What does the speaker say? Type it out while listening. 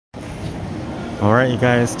Alright you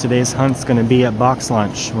guys, today's hunt's gonna be at box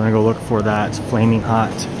lunch. We're gonna go look for that flaming hot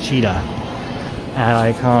cheetah.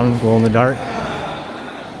 Ad icon, glow in the dark.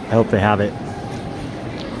 I hope they have it.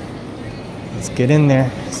 Let's get in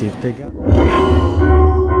there, see if they got it.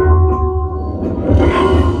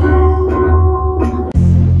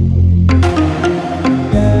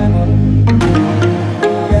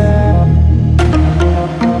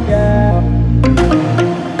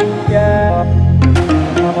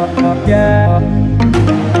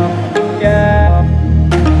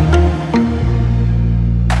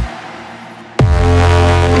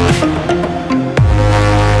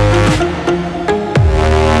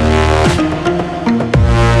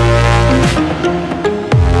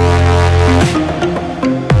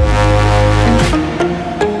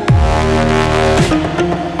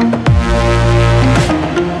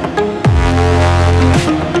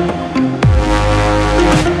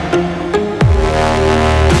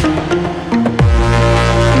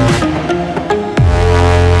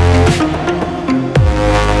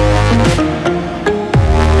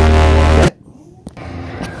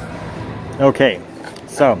 Okay,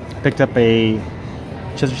 so I picked up a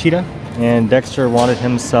Cheetah, and Dexter wanted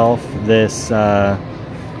himself this,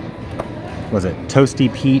 was it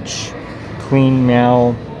Toasty Peach Queen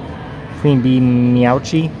Bee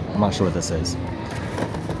Meowchi? I'm not sure what this is.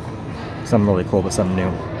 Something really cool, but something new.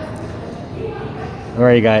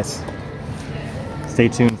 Alright, you guys, stay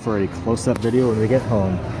tuned for a close-up video when we get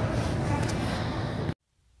home.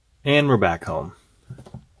 And we're back home.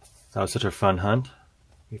 That was such a fun hunt.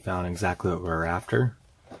 We found exactly what we were after.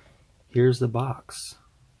 Here's the box.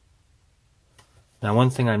 Now, one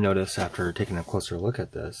thing I noticed after taking a closer look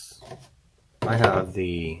at this, I have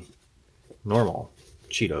the normal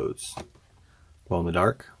Cheetos, glow in the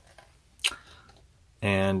dark.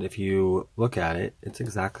 And if you look at it, it's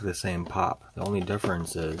exactly the same pop. The only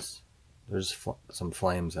difference is there's some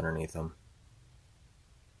flames underneath them.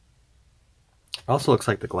 It also looks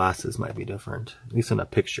like the glasses might be different, at least in a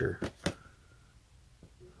picture.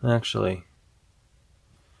 Actually,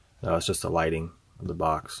 no, it's just the lighting of the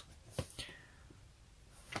box.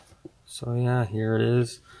 So yeah, here it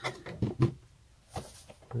is.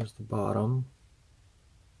 Here's the bottom.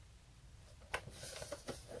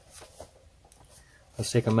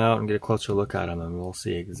 Let's take them out and get a closer look at them, and we'll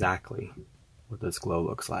see exactly what this glow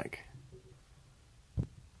looks like.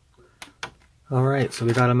 Alright, so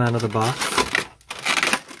we got him out of the box.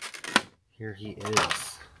 Here he is.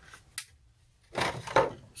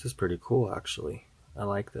 This is pretty cool, actually. I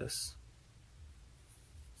like this.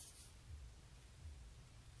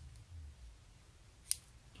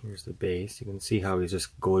 Here's the base. You can see how he's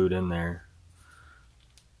just glued in there.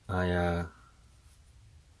 I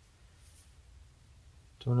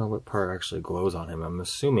don't know what part actually glows on him. I'm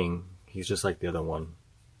assuming he's just like the other one.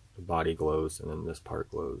 The body glows and then this part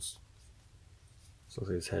glows. So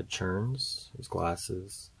his head churns, his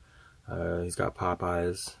glasses. He's got pop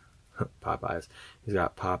eyes. Pop eyes. He's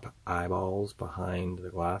got pop eyeballs behind the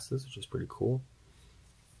glasses, which is pretty cool.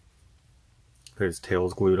 His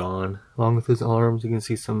tail's glued on, along with his arms. You can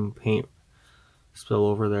see some paint spill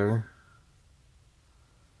over there.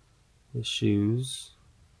 His shoes,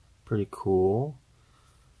 pretty cool.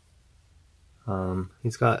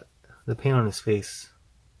 He's got the paint on his face.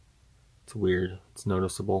 It's weird. It's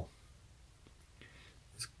noticeable.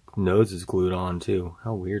 His nose is glued on too.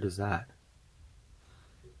 How weird is that?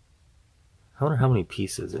 I wonder how many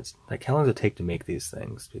pieces it's like. How long does it take to make these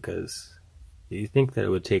things? Because you think that it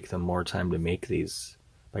would take them more time to make these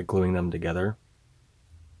by gluing them together,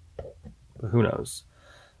 but who knows?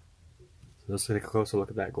 So let's take a closer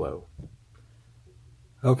look at that glow.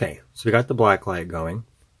 Okay, so we got the black light going.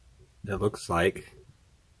 It looks like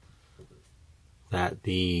that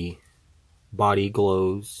the body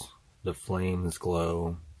glows, the flames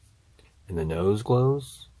glow, and the nose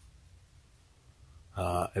glows.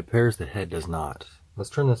 It appears the head does not. Let's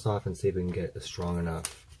turn this off and see if we can get a strong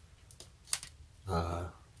enough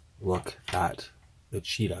look at the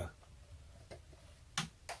cheetah.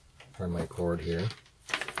 Turn my cord here.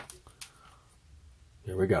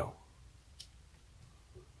 Here we go.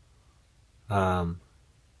 So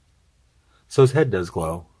his head does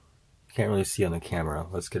glow. Can't really see on the camera.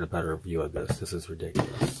 Let's get a better view of this. This is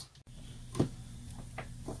ridiculous.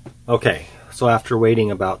 Okay, so after waiting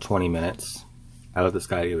about 20 minutes, I let this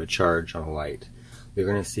guy do a charge on a light. You're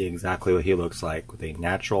going to see exactly what he looks like with a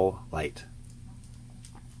natural light.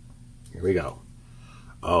 Here we go.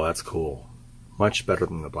 Oh, that's cool. Much better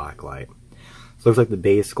than the black light. So it looks like the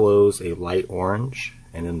base glows a light orange,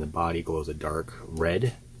 and then the body glows a dark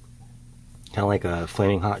red. Kind of like a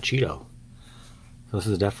flaming hot Cheeto. So this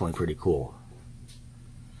is definitely pretty cool.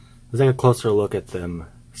 Let's take a closer look at them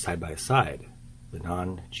side by side. The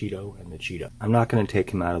non-Cheeto and the Cheetah. I'm not going to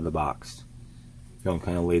take him out of the box. Feeling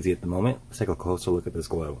kind of lazy at the moment. Let's take a closer look at this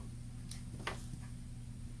glow.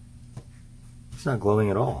 It's not glowing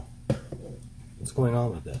at all. What's going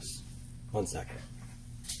on with this? 1 second.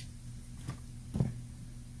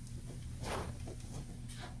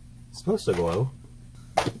 It's supposed to glow.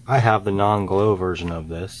 I have the non-glow version of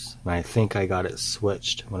this, and I think I got it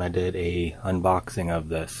switched when I did a unboxing of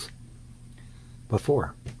this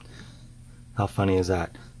before. How funny is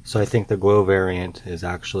that? So I think the glow variant is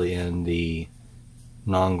actually in the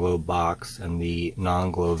non-glow box, and the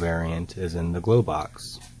non-glow variant is in the glow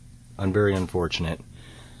box. I'm very unfortunate.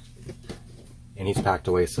 And he's packed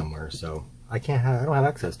away somewhere, so I don't have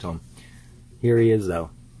access to him. Here he is though.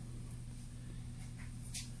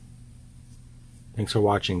 Thanks for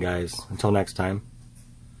watching, guys. Until next time,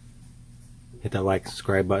 hit that like,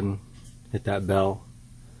 subscribe button, hit that bell,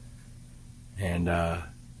 and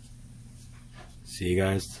see you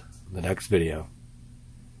guys in the next video.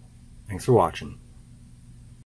 Thanks for watching.